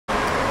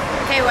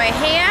Okay, we're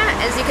here.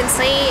 As you can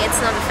see,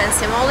 it's not a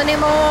fancy mall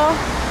anymore.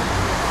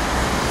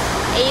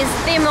 It's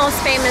the most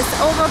famous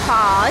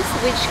overpass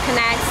which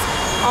connects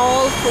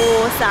all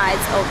four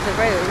sides of the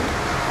road.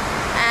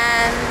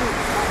 And,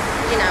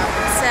 you know,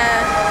 it's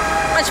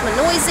much more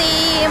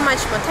noisy,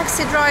 much more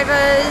taxi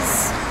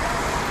drivers.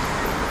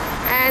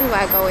 And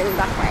we're going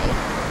that way.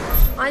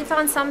 I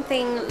found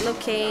something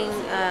looking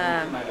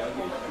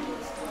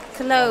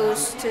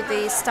close to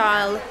the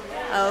style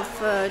of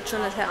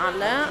Jonathan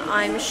Adler.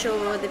 I'm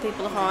sure the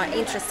people who are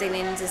interested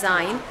in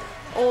design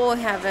or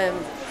have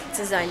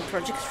design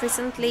projects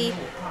recently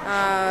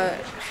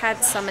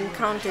had some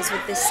encounters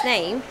with this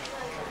name,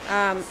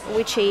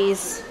 which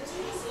is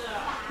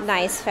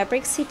nice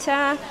fabric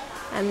sitter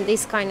and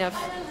this kind of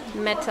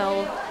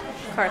metal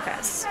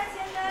carcass.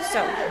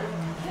 So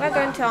we're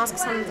going to ask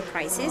some of the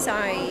prices.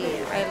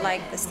 I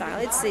like the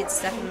style. It's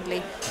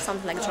definitely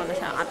something like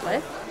Jonathan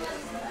Adler.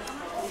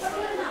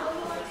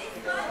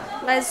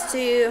 Let's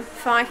do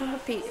 5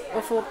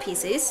 or 4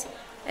 pieces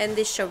in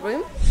this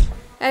showroom.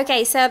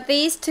 Okay, so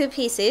these 2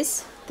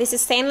 pieces, this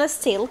is stainless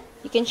steel.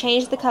 You can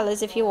change the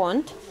colors if you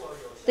want.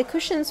 The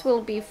cushions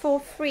will be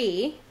for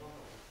free,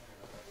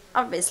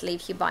 obviously,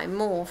 if you buy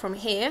more from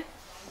here.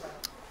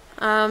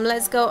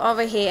 Let's go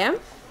over here.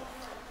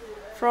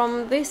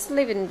 From this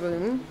living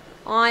room,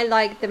 I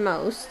like the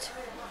most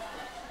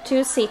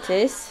 2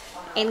 seaters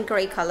in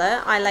grey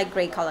color. I like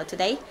grey color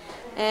today.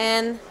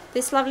 And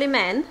this lovely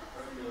man,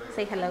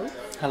 say hello.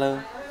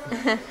 Hello.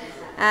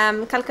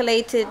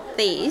 Calculated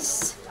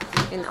these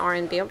in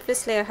RMB.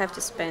 Obviously, I have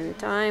to spend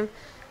time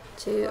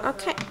to.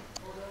 Okay,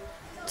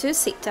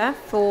 2-seater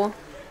for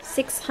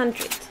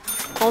 600.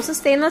 Also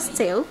stainless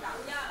steel.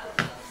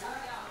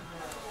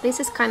 This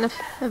is kind of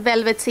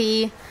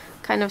velvety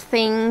kind of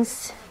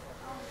things.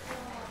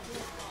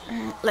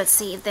 Let's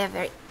see if they're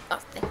very. Oh,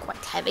 they're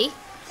quite heavy.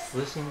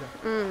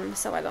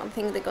 So I don't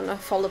think they're gonna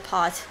fall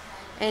apart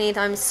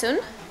anytime soon.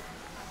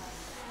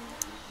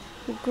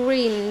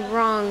 Green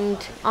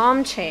round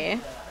armchair,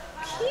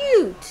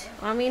 cute.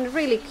 I mean,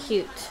 really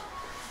cute.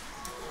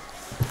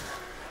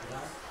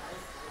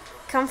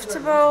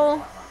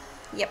 Comfortable.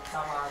 Yep.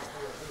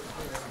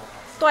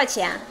 多少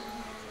钱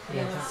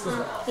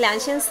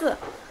？2400。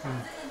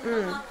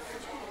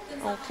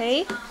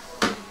Okay.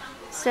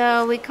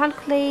 So we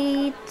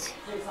calculate,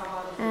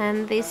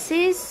 and this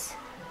is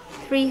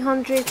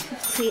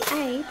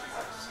 358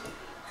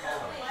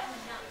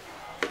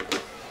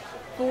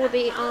 for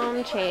the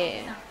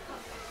armchair.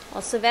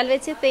 Also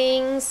velvety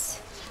things.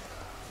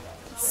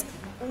 It's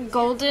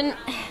golden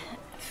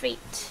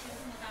feet.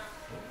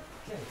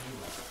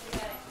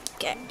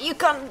 Okay, you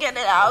can't get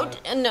it out.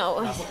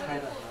 No,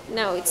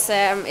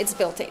 it's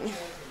built in.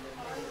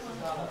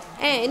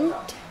 And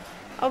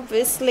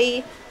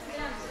obviously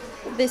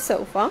this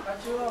sofa.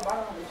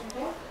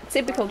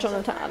 Typical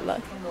Jonathan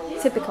Adler.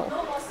 Typical.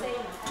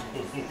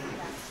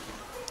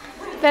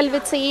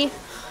 Velvety.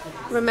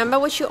 Remember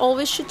what you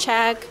always should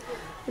check.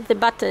 The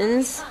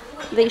buttons.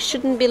 They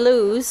shouldn't be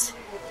loose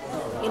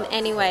in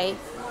any way.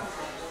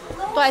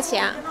 多少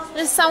钱？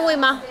这是3位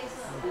吗？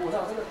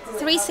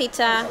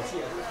 3-seater,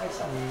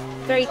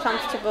 very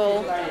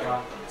comfortable,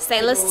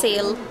 stainless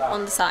steel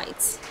on the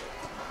sides.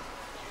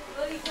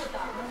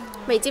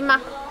 美金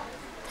吗？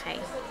 Okay,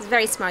 he's a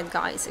very smart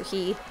guy, so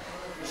he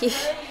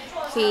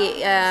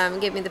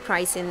gave me the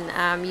price in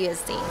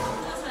USD.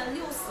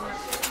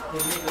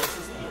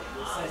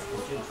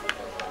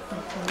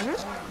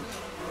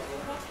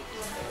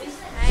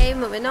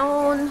 Moving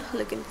on,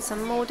 looking for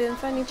some modern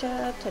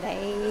furniture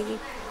today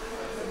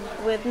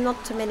with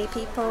not too many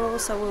people,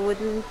 so we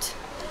wouldn't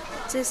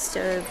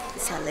disturb the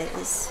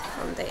sellers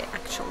on their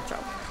actual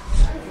job.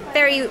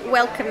 Very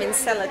welcoming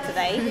seller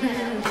today.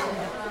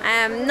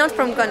 Not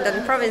from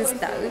Guangdong province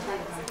though.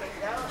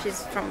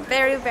 She's from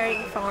very,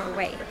 very far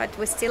away, but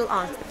we still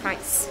ask the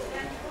price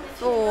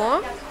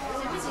for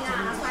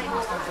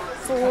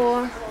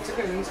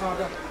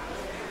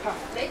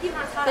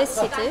these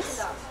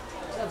sitters.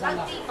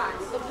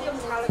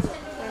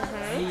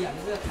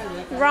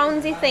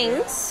 Roundy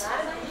things.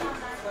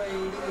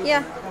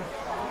 Yeah,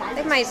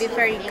 they might be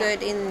very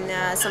good in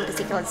some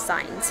particular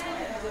designs.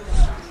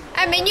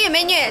 哎，美女，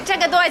这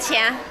个多少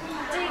钱？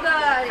这个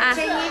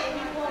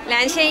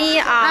2100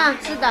啊。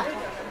是的。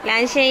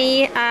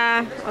2100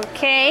啊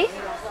 ，Okay.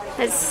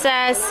 Let's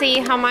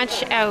see how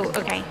much. Oh,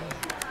 okay.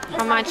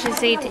 How much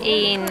is it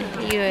in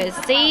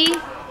USD?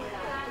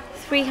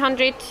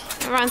 300,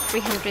 around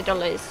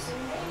 $300.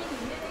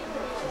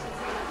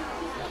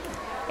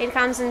 It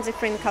comes in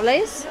different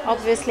colors.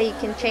 Obviously, you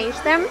can change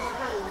them.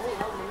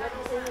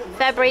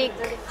 Fabric.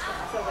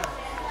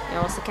 You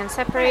also can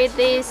separate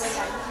this.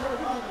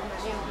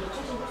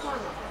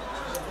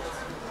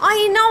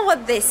 I know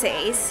what this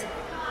is.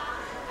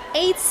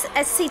 It's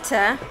a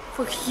sitter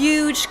for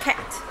huge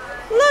cat.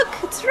 Look,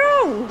 it's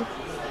round.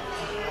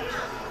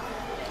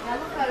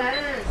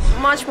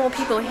 Much more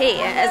people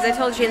here. As I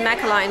told you,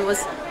 Megapolis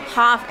was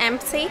half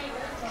empty.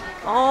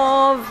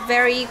 Oh,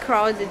 very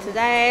crowded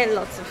today.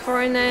 Lots of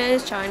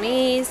foreigners,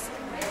 Chinese,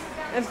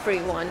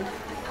 everyone.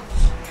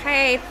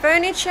 Okay,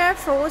 furniture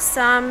for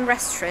some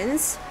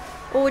restaurants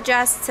or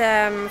just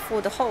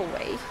for the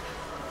hallway.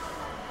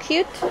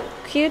 Cute,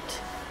 cute.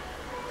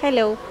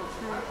 Hello.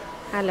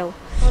 Hello.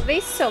 For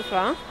this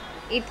sofa,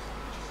 it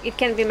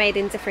can be made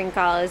in different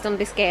colors. Don't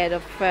be scared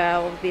of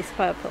this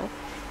purple.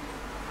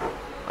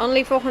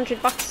 Only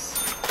 400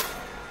 bucks.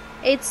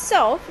 It's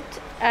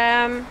soft,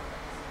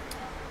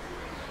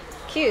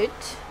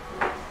 cute,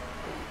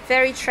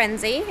 very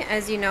trendy,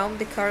 as you know,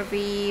 the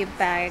curvy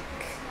back,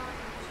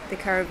 the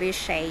curvy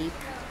shape,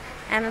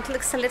 and it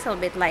looks a little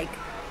bit like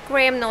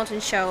Graham Norton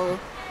show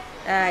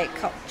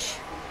couch.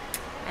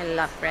 I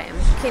love Graham.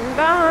 Walking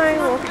by,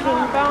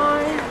 walking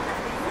by.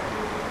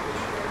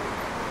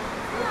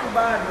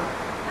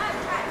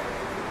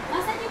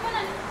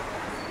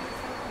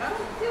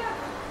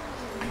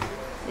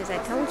 As I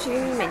told you,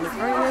 many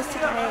foreigners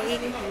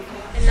today.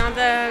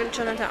 Another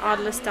Jonathan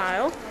Adler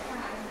style.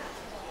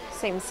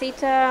 Same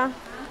seater,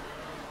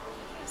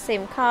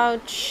 same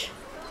couch,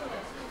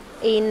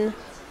 in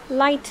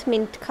light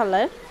mint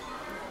color.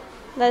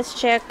 Let's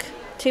check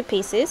 2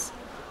 pieces,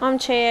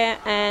 armchair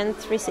and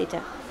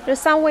 3-seater. 这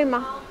是3位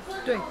吗？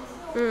对。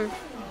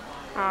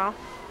好，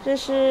这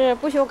是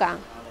不锈钢。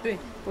对，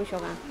不锈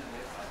钢。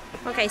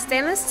Okay,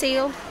 stainless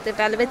steel, the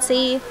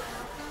velvety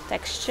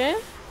texture.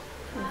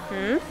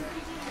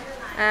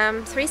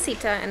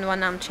 3-seater and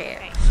 1 armchair.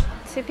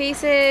 2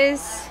 pieces.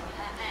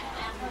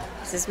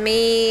 This is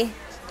me.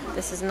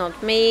 This is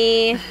not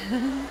me.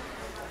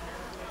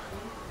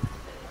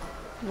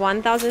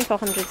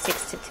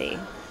 1,462.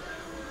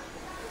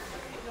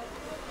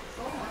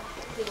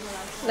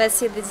 Let's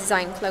see the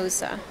design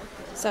closer.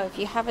 So if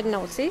you haven't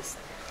noticed,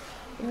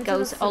 it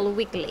goes all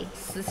wiggly.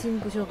 实心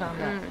不锈钢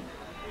的，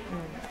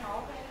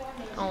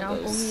然后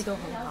工艺都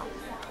很好。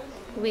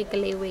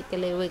Wiggly,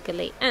 wiggly,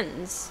 wiggly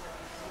ends.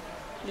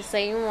 The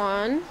same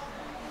one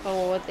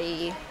for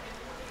the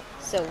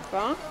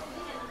sofa.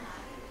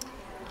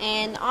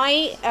 And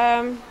I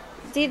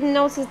didn't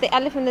notice the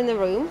elephant in the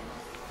room.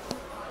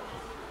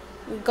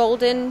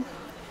 Golden.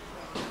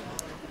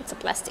 It's a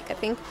plastic, I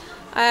think.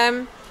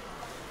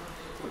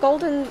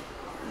 Golden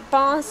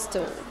bar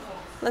stool.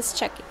 Let's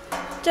check it.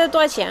 这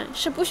多少钱？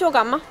是不锈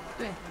钢吗？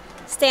对。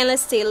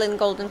Stainless steel in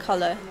golden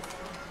color.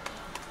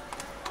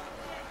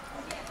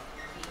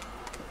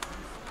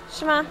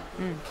 是吗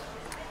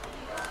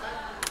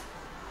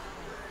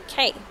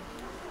？Okay.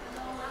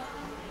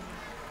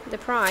 The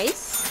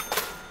price.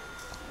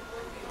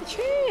 The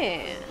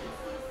chair.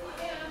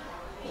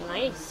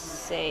 Nice.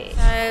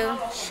 So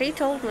she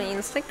told me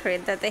in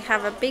secret that they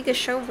have a bigger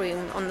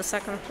showroom on the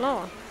 2nd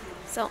floor.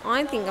 So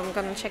I think I'm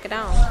gonna check it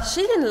out.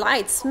 She didn't lie,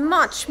 it's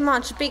much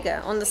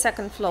bigger on the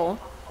 2nd floor.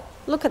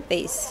 Look at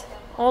this.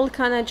 All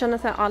kind of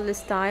Jonathan Adler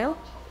style.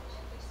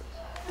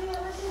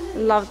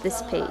 Love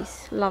this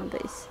piece. Love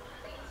this.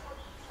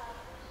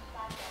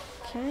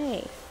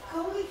 Okay.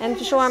 And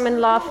for sure I'm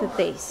in love with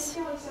this.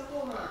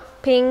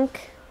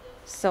 Pink,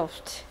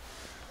 soft,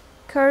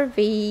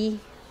 curvy.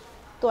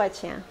 多少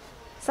钱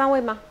？3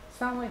位吗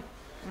？3位。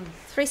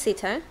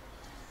3-seater.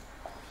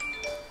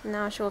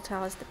 Now she'll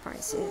tell us the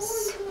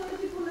prices.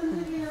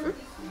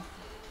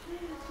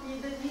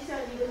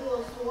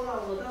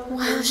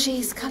 While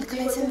she's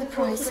calculating the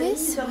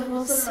prices, we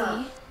will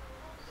see.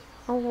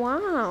 Oh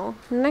wow!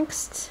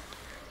 Next,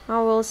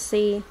 I will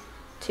see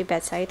 2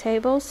 bedside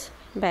tables,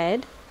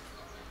 bed,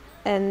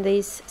 and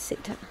this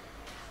seater.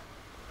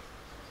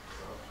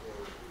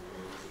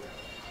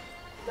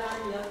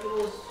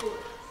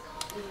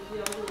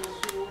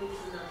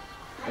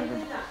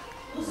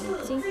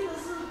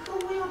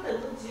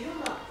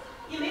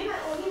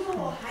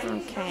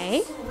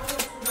 Okay.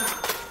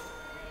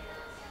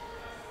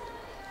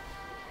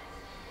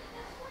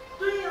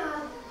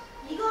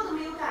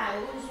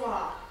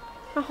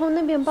 然后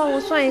那边帮我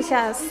算一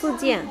下4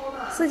件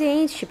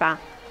一起吧，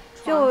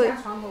就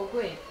床头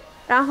柜，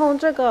然后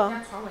这个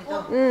但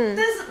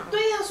是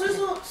对呀，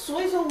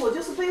所以说我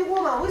就是备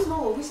货嘛，为什么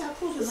我会下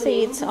库存呢？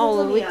 See, it's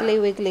all wiggly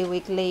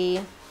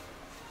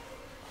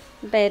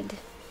bed,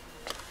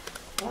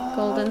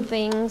 golden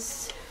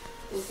things.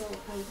 我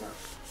看一下，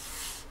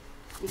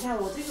你看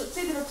我这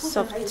个的库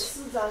存还有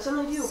4张，相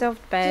当于soft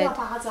bed,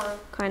 8张，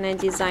 kind of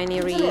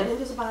designery 这2天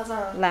就是8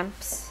张。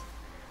 lamps,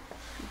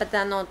 but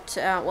they're not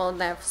well,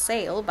 they're for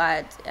sale.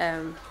 But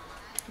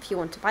if you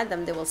want to buy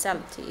them, they will sell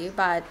it to you.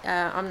 But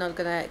I'm not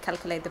gonna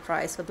calculate the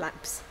price with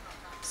lamps.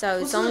 So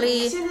it's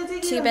only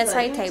 2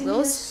 bedside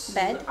tables,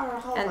 bed,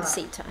 and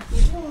seater.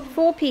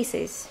 4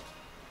 pieces.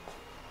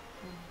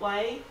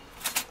 喂。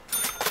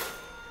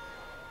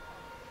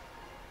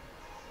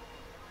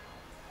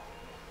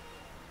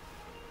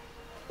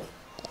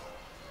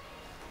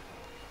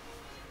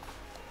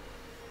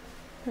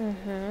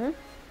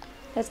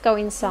Let's go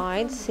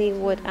inside, see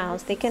what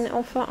else they can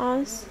offer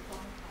us.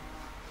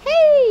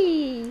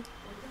 Hey!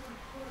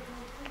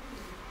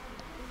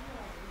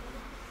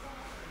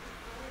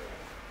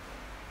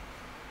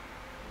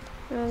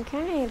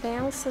 Okay, they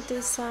also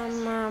do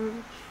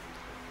some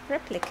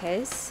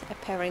replicas,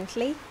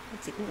 apparently.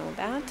 Let's ignore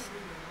that.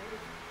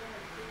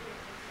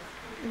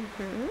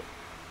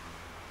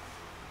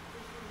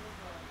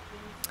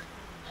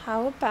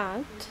 how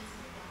about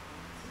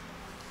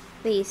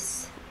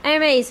this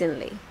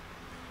amazingly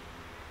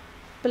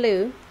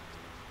blue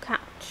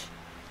couch?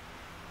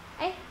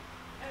 哎，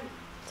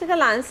这个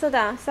蓝色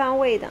的3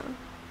位的。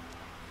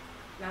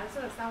蓝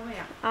色3位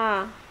啊。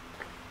啊。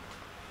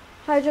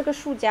还有这个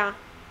书架。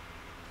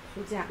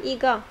书架。一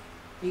个。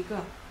一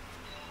个。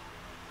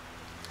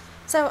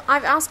So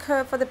I've asked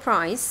her for the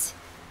price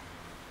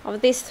of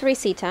this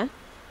 3-seater.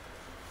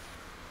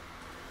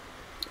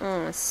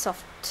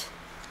 Soft.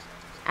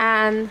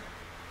 And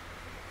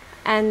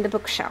the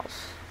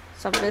bookshelf.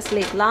 So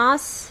obviously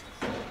glass,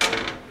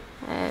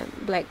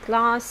 black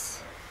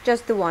glass,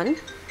 just the one.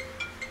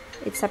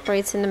 It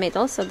separates in the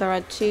middle, so there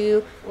are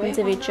 2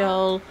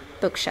 individual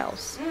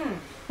bookshelves.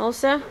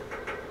 Also,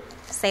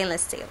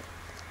 stainless steel.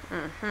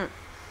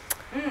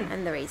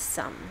 And there is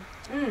some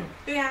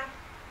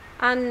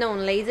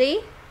unknown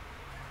lady.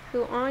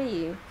 Who are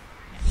you?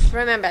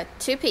 Remember,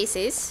 2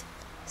 pieces,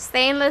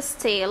 stainless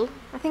steel.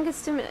 I think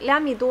it's 2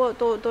米多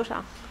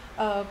少？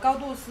高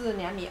度是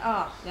2.2米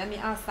，2.23米。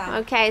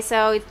Okay,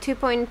 so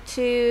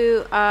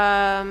 2.2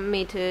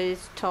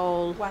 meters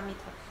tall. 1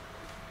 meter.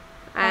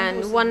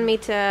 And 1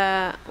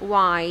 meter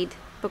wide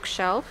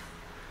bookshelf.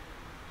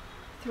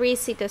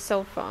 3-seater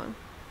sofa.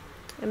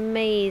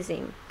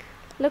 Amazing.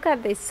 Look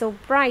at this, so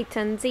bright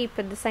and deep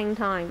at the same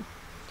time.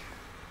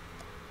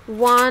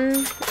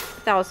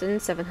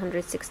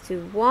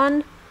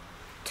 1,761.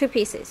 2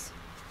 pieces.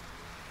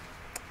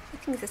 I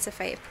think that's a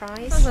fair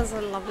price. That was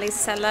a lovely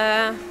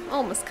seller.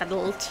 Almost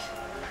cuddled.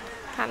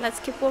 Okay,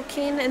 let's keep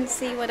walking and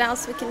see what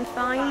else we can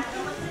find.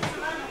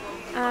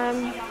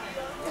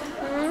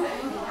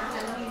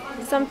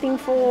 Something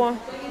for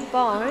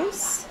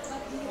bars.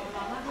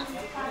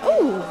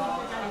 Oh!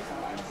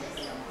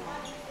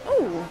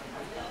 Oh!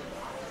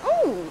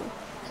 Oh!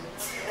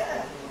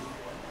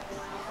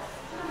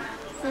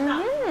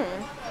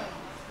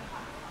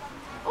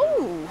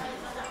 Oh!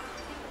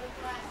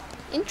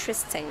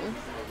 Interesting.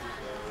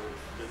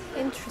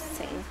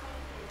 Interesting.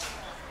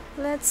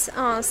 Let's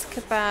ask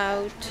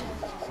about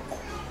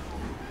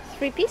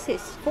 3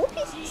 pieces. 4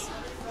 pieces?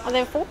 Are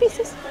there 4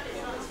 pieces?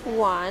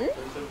 1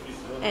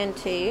 and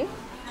 2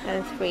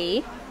 and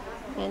 3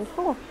 and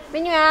 4.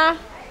 美女啊，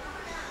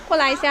过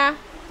来一下。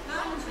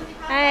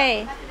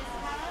哎。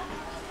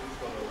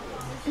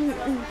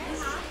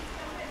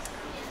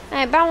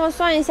哎，帮我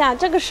算一下，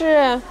这个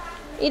是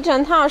一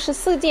整套是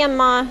4件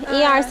吗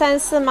？1、2、3、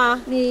4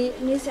吗？你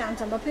想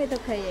怎么配都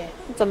可以。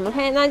怎么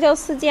配？那就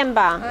4件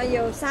吧。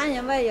有3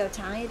人位，有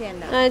长一点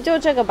的。就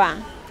这个吧。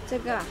这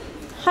个。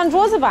换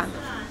桌子吧。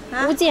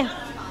5件。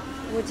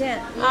5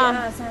件。1、2、3、4、5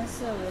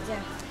件。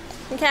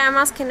Okay, I'm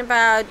asking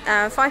about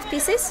 5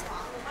 pieces.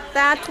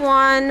 That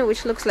one,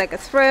 which looks like a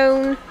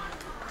throne,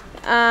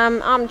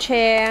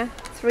 armchair,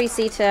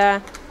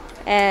 3-seater,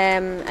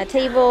 a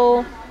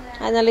table,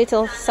 and a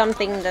little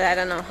something that I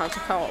don't know how to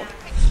call.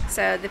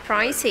 So the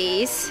price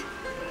is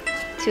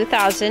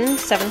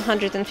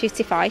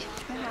 2,755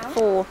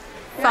 for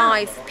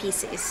 5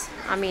 pieces.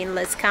 I mean,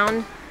 let's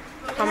count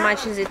how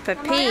much is it per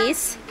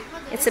piece.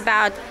 It's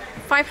about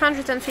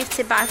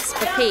 550 bucks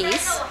per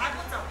piece.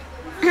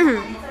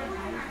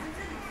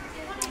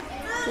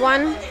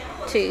 1,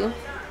 2,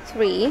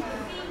 3,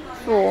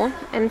 4,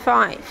 and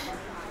 5.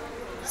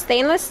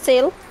 Stainless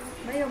steel.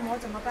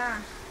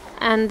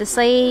 And the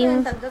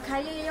same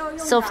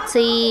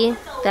softy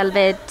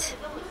velvet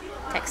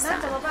textile.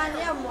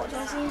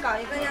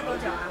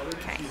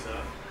 Okay.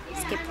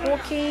 Let's keep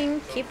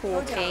walking, keep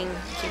walking,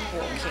 keep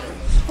walking.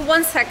 For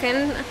 1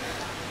 second,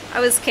 I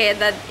was scared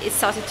that it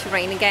started to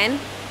rain again.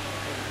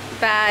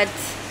 But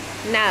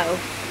no,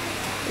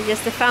 it's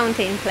just a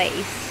fountain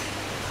place.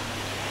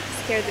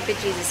 Scared the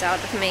bejesus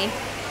out of me.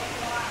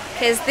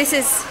 Because this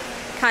is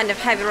kind of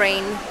heavy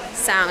rain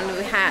sound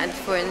we had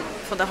for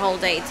the whole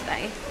day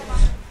today.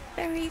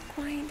 Very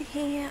quiet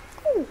here.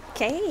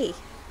 Okay.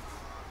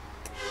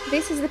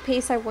 This is the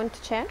piece I want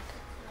to check.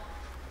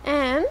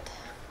 And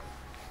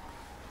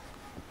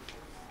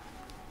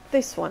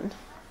this one.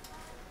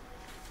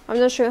 I'm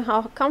not sure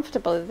how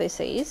comfortable this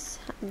is,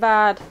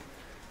 but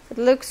it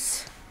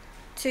looks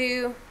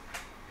too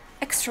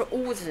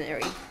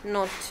extraordinary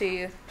not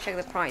to check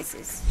the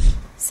prices.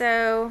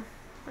 So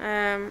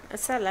a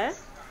seller,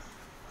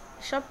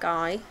 shop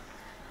guy,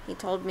 he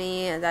told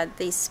me that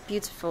this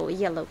beautiful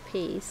yellow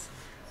piece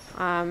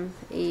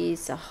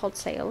is a hot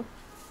sale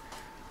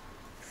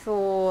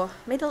for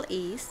Middle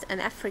East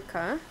and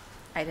Africa.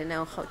 I don't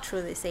know how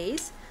true this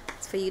is.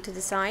 It's for you to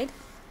decide.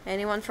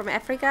 Anyone from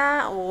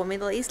Africa or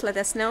Middle East, let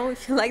us know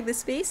if you like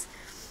this piece.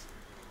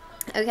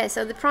 Okay,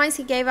 so the price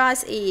he gave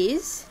us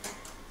is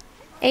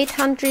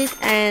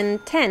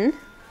 810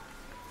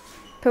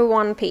 per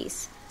 1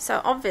 piece.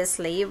 So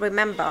obviously,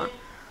 remember,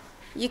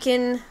 you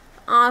can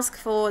ask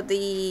for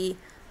the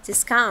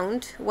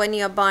discount when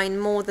you're buying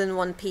more than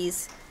 1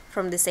 piece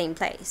from the same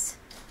place.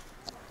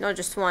 Not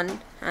just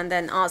one, and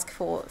then ask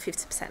for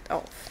 50%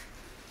 off.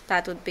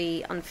 That would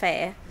be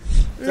unfair.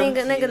 那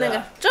个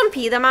真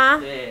皮的吗？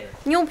对。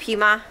牛皮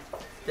吗？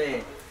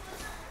对。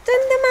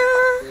真的吗？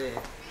对。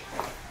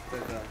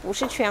不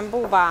是全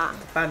部吧？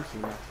半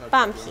瓶嘛。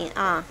半瓶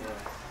啊。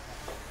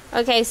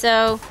Okay,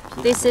 so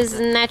this is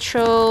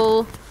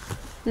natural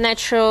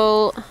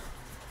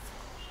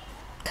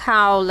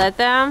cow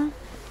leather.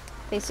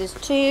 This is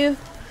 2,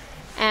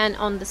 and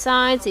on the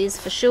sides is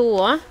for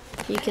sure.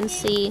 You can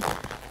see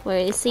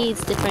where you see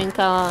it's different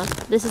color.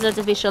 This is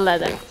artificial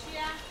leather.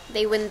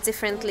 They went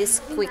differently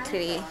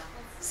squeaky.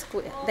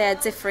 They're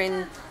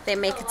different. They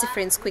make a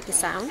different squeaky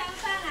sound.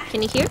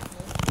 Can you hear?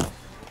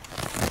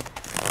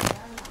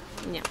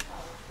 Yeah.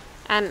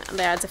 And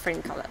they are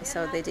different colors,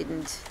 so they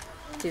didn't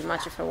do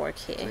much of a work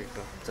here.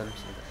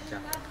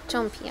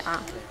 真皮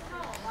啊。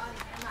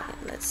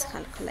Let's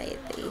calculate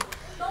the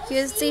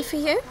USD for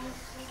you.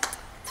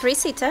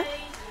 3-seater,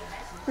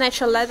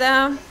 natural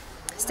leather,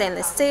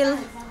 stainless steel.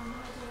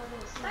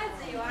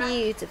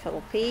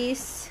 Beautiful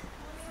piece.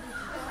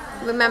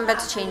 Remember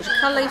to change the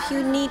color if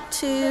you need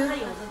to.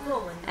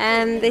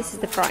 And this is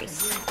the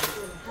price.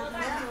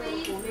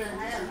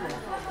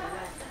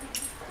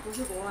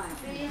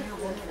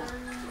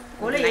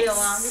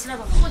 Nice.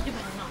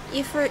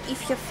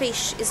 If your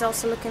fish is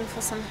also looking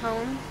for some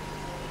home,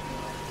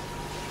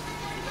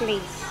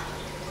 please.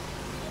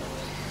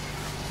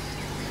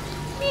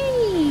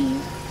 Hey.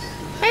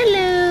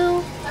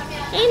 Hello.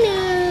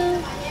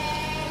 Hello.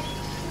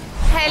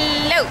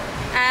 Hello.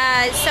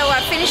 So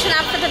we're finishing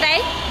up for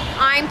today.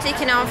 I'm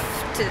taking off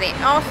to the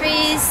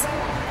office.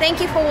 Thank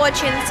you for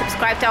watching.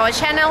 Subscribe to our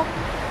channel.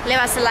 Leave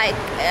us a like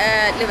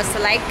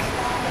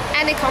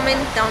and a comment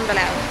down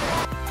below.